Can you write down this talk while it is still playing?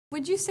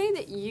Would you say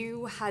that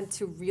you had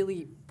to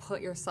really put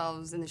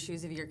yourselves in the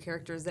shoes of your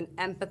characters and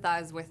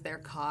empathize with their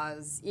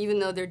cause, even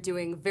though they're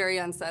doing very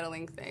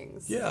unsettling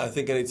things? Yeah, I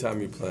think anytime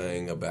you're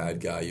playing a bad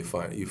guy, you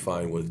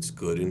find what's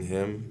good in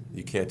him.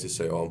 You can't just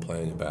say, "Oh, I'm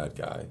playing a bad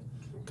guy,"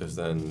 because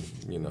then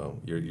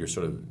you're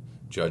sort of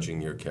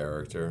judging your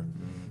character.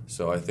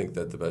 So I think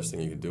that the best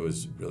thing you can do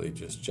is really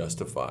just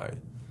justify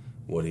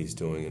what he's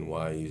doing and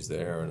why he's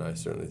there. And I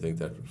certainly think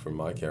that for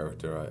my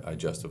character, I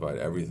justified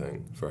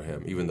everything for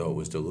him, even though it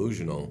was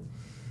delusional.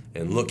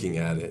 And looking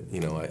at it,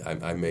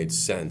 I made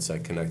sense. I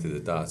connected the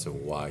dots of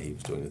why he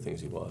was doing the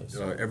things he was.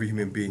 Every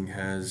human being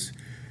has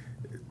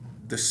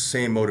the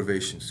same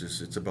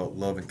motivations. It's about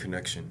love and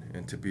connection,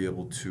 and to be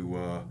able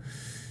to,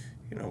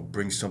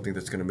 bring something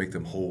that's going to make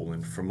them whole.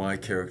 And for my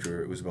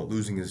character, it was about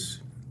losing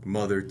his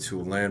mother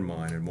to a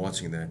landmine and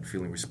watching that,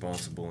 feeling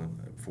responsible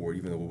for it,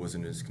 even though it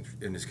wasn't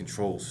in his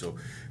control. So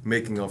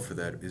making up for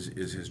that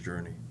is his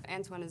journey.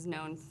 Antoine is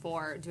known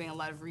for doing a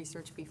lot of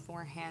research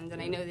beforehand,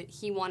 and I know that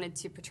he wanted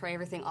to portray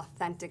everything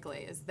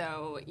authentically, as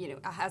though,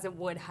 as it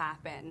would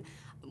happen.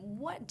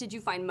 What did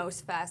you find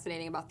most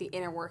fascinating about the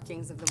inner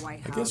workings of the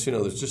White House? I guess,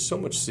 there's just so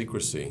much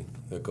secrecy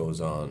that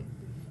goes on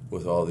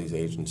with all these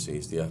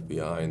agencies, the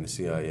FBI and the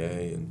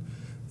CIA and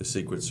the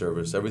Secret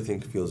Service. Everything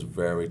feels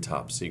very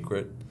top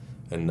secret,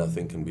 and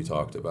nothing can be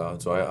talked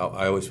about. So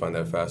I always find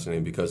that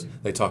fascinating because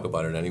they talk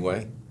about it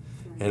anyway.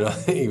 And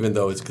even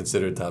though it's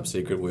considered top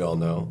secret, we all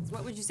know.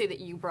 What would you say that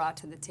you brought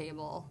to the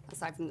table,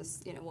 aside from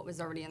this, what was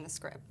already in the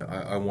script?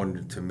 I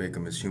wanted to make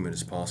him as human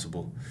as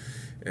possible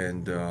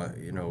and,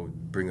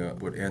 bring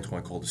what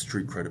Antoine called the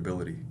street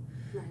credibility.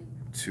 Right.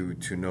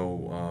 To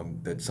know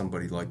that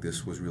somebody like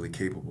this was really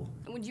capable.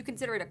 Would you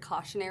consider it a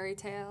cautionary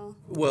tale?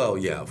 Well,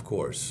 yeah, of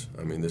course.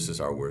 I mean, this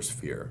is our worst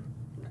fear.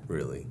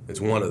 Really. It's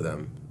one of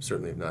them,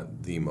 certainly if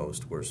not the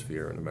most worst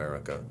fear in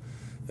America,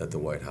 that the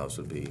White House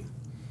would be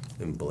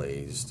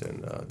emblazed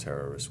and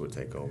terrorists would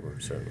take over,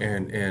 certainly.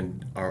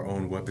 And our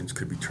own weapons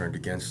could be turned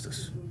against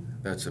us.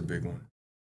 That's a big one.